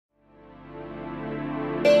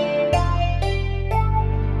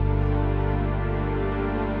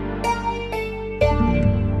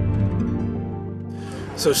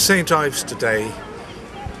So St Ives today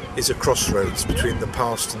is a crossroads between the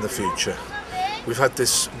past and the future. We've had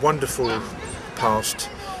this wonderful past,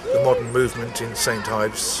 the modern movement in St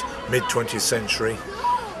Ives, mid-20th century,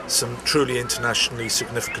 some truly internationally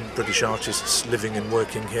significant British artists living and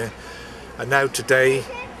working here. And now today,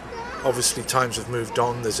 obviously times have moved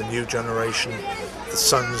on, there's a new generation, the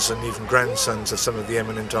sons and even grandsons of some of the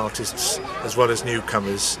eminent artists, as well as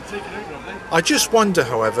newcomers. I just wonder,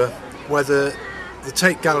 however, whether the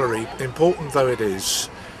Tate Gallery, important though it is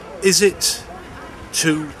it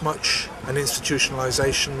too much an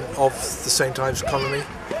institutionalisation of the St Ives colony?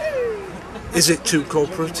 Is it too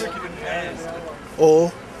corporate?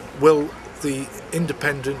 Or will the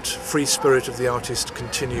independent, free spirit of the artist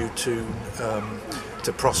continue to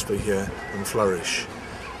prosper here and flourish?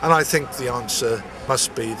 And I think the answer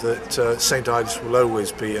must be that St Ives will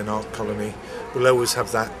always be an art colony, will always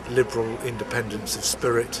have that liberal independence of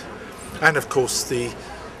spirit, and of course the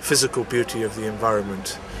physical beauty of the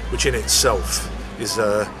environment, which in itself is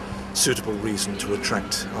a suitable reason to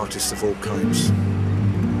attract artists of all kinds.